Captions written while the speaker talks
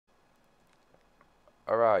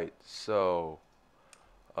Alright, so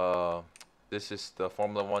uh, this is the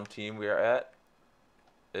Formula One team we are at.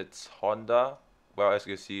 It's Honda. Well, as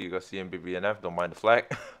you can see, you got CMBBNF, don't mind the flag.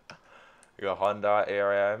 You got Honda,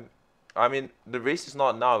 ARM. I mean, the race is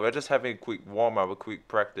not now. We're just having a quick warm up, a quick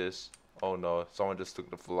practice. Oh no, someone just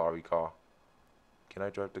took the Ferrari car. Can I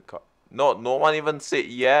drive the car? No, no one even said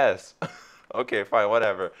yes. Okay, fine,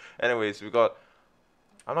 whatever. Anyways, we got.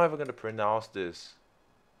 I'm not even gonna pronounce this.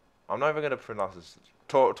 I'm not even gonna pronounce this.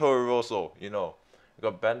 Toro Rosso, you know. We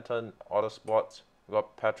got Benton Autosports. We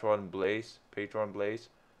got Patron Blaze.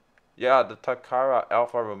 Yeah, the Takara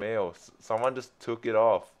Alfa Romeo. Someone just took it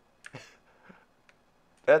off.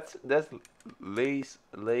 That's Lay's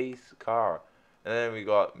car. And then we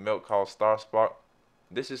got Milk Cow Star Spark.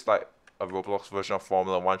 This is like a Roblox version of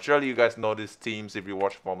Formula One. Surely you guys know these teams if you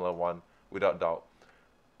watch Formula One, without doubt.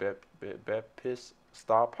 Bepis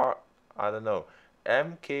Star Park. I don't know.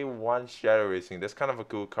 MK1 Shadow Racing. That's kind of a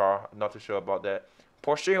cool car. I'm not too sure about that.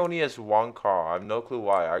 Porsche only has one car. I have no clue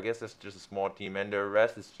why. I guess it's just a small team, and the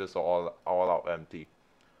rest is just all out empty.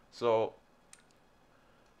 So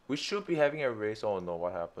we should be having a race. Oh no,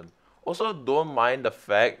 what happened? Also, don't mind the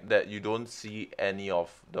fact that you don't see any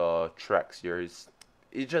of the tracks here.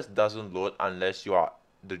 It just doesn't load unless you are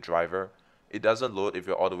the driver. It doesn't load if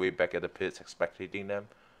you're all the way back at the pits spectating them.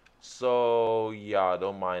 So yeah,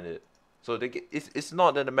 don't mind it. So it's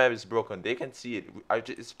not that the map is broken. They can see it.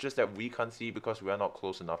 It's just that we can't see because we are not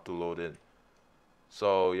close enough to load in.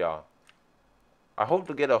 So yeah, I hope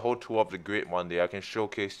to get a whole tour of the grid one day. I can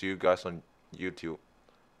showcase to you guys on YouTube.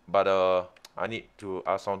 But I need to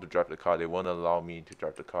ask someone to drive the car. They won't allow me to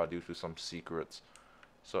drive the car due to some secrets.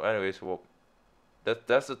 So anyways, well,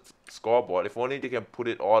 that's the scoreboard. If only they can put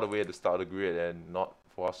it all the way at the start of the grid and not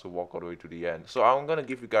for us to walk all the way to the end. So I'm gonna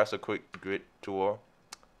give you guys a quick grid tour.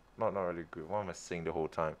 Not really good. Why am I saying the whole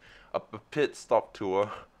time? A pit stop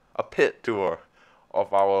tour, a pit tour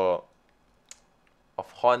of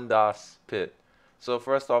Honda's pit. So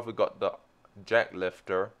first off, we got the jack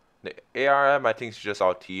lifter. The ARM, I think, is just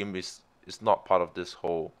our team. It's not part of this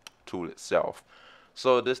whole tool itself.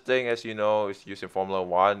 So this thing, as you know, is used in Formula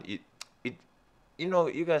One. It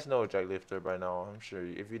you guys know jack lifter by now. I'm sure.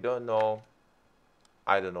 If you don't know,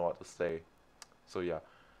 I don't know what to say. So yeah.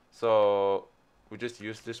 So we just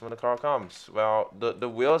use this when the car comes. Well, the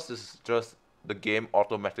wheels is just the game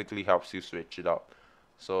automatically helps you switch it up.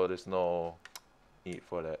 So there's no need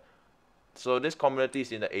for that. So this community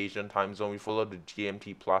is in the Asian time zone. We follow the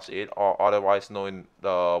GMT plus 8, or otherwise known in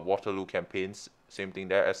the Waterloo campaigns. Same thing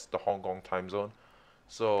there as the Hong Kong time zone.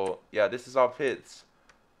 So yeah, this is our pits.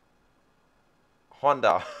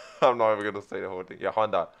 Honda. I'm not even gonna say the whole thing. Yeah,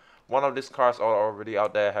 Honda. One of these cars are already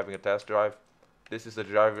out there having a test drive. This is the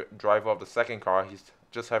driver of the second car. He's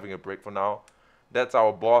just having a break for now. That's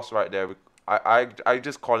our boss right there. I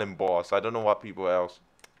just call him boss. I don't know what people else.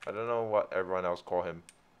 I don't know what everyone else call him.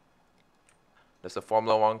 There's a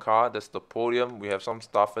Formula One car. There's the podium. We have some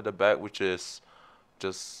stuff at the back, which is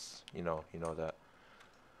just you know that.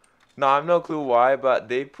 Now I have no clue why, but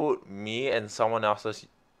they put me and someone else's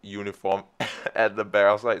uniform at the back.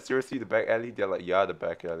 I was like, seriously, the back alley? They're like, yeah, the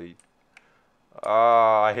back alley.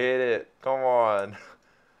 Ah, I hate it. Come on.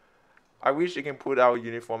 I wish they can put our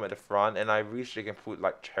uniform at the front, and I wish they can put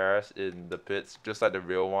like chairs in the pits, just like the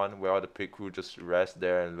real one, where all the pit crew just rest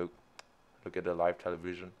there and look at the live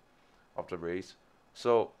television of the race.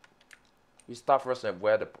 So we start first at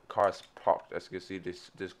where the car is parked. As you can see,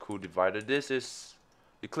 this cool divider. This is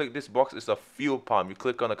you click this box. It's a fuel pump. You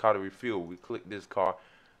click on the car to refuel. We click this car.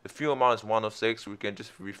 The fuel amount is 106. We can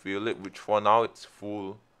just refuel it, which for now it's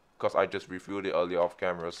full because I just refueled it earlier off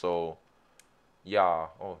camera. So yeah.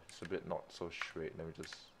 Oh, it's a bit not so straight. Let me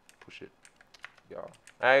just push it. Yeah.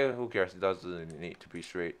 Hey, who cares? It doesn't need to be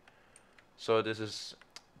straight. So this is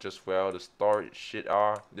just where all the storage shit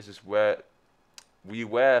are. This is where we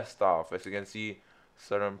wear stuff. As you can see,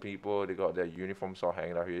 certain people, they got their uniforms all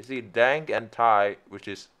hanging out here. You see Dank and Ty, which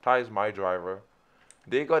is Ty is my driver.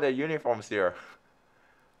 They got their uniforms here.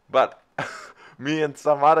 But me and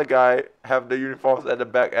some other guy have the uniforms at the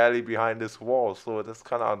back alley behind this wall. So that's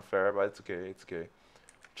kind of unfair, but it's okay. It's okay.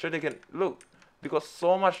 Sure, they can look. They got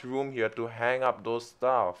so much room here to hang up those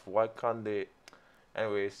stuff. Why can't they?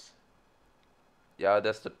 Anyways, yeah,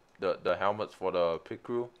 that's the helmets for the pit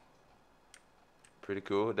crew. Pretty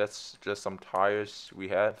cool. That's just some tires we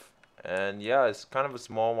have, and yeah, it's kind of a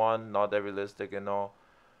small one, not that realistic and all.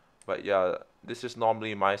 But yeah, this is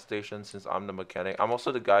normally my station since I'm the mechanic. I'm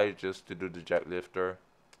also the guy just to do the jack lifter,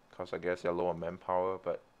 cause I guess you're low on manpower.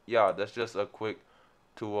 But yeah, that's just a quick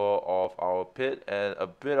tour of our pit and a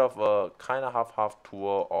bit of a kind of half-half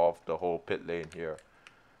tour of the whole pit lane here.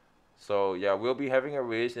 So yeah, we'll be having a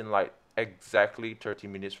race in like exactly 30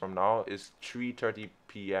 minutes from now. It's 3:30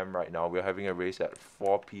 p.m. right now. We're having a race at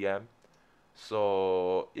 4 p.m.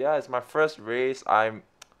 So yeah, it's my first race. I'm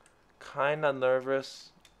kind of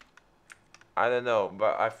nervous. I don't know,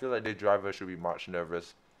 but I feel like the driver should be much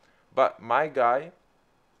nervous. But my guy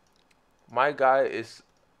is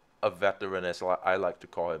a veteran, as I like to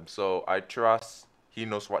call him. So I trust he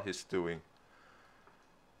knows what he's doing.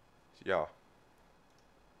 Yeah.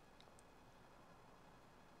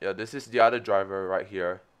 Yeah, this is the other driver right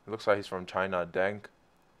here. It looks like he's from China. Deng.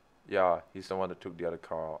 Yeah, he's the one that took the other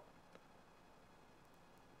car out.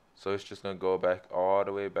 So it's just gonna go back all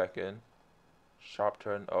the way back in. Sharp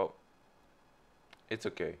turn. Oh, it's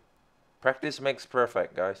okay. Practice makes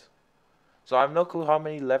perfect, guys. So I have no clue how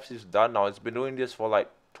many laps he's done now. It's been doing this for like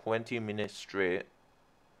 20 minutes straight.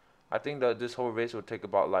 I think that this whole race will take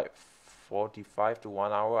about like 45 to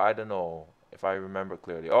 1 hour. I don't know if I remember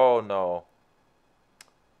clearly. Oh no.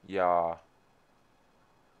 Yeah,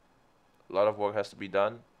 a lot of work has to be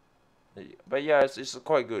done. But yeah, it's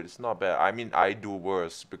quite good. It's not bad. I mean, I do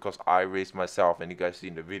worse because I race myself, and you guys see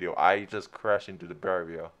in the video, I just crashed into the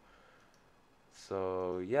barrier.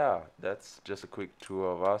 So yeah, that's just a quick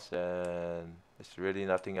tour of us, and it's really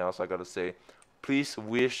nothing else I gotta say. Please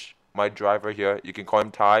wish my driver here, you can call him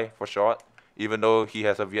Thai for short, even though he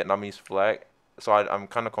has a Vietnamese flag. So I'm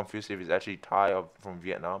kind of confused if he's actually Thai or from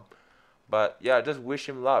Vietnam. But yeah, just wish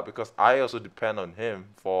him luck because I also depend on him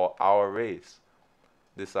for our race.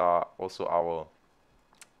 These are also our.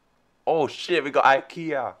 Oh shit, we got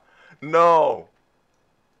IKEA. No.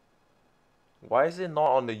 Why is it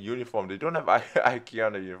not on the uniform? They don't have IKEA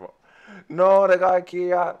on the uniform. No, they got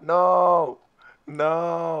IKEA. No.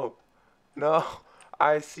 No. No.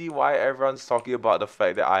 I see why everyone's talking about the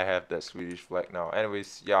fact that I have that Swedish flag now.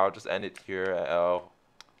 Anyways, yeah, I'll just end it here.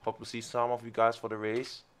 Hope to see some of you guys for the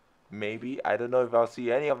race. Maybe. I don't know if I'll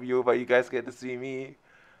see any of you, but you guys get to see me.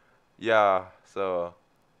 Yeah, so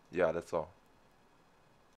yeah, that's all.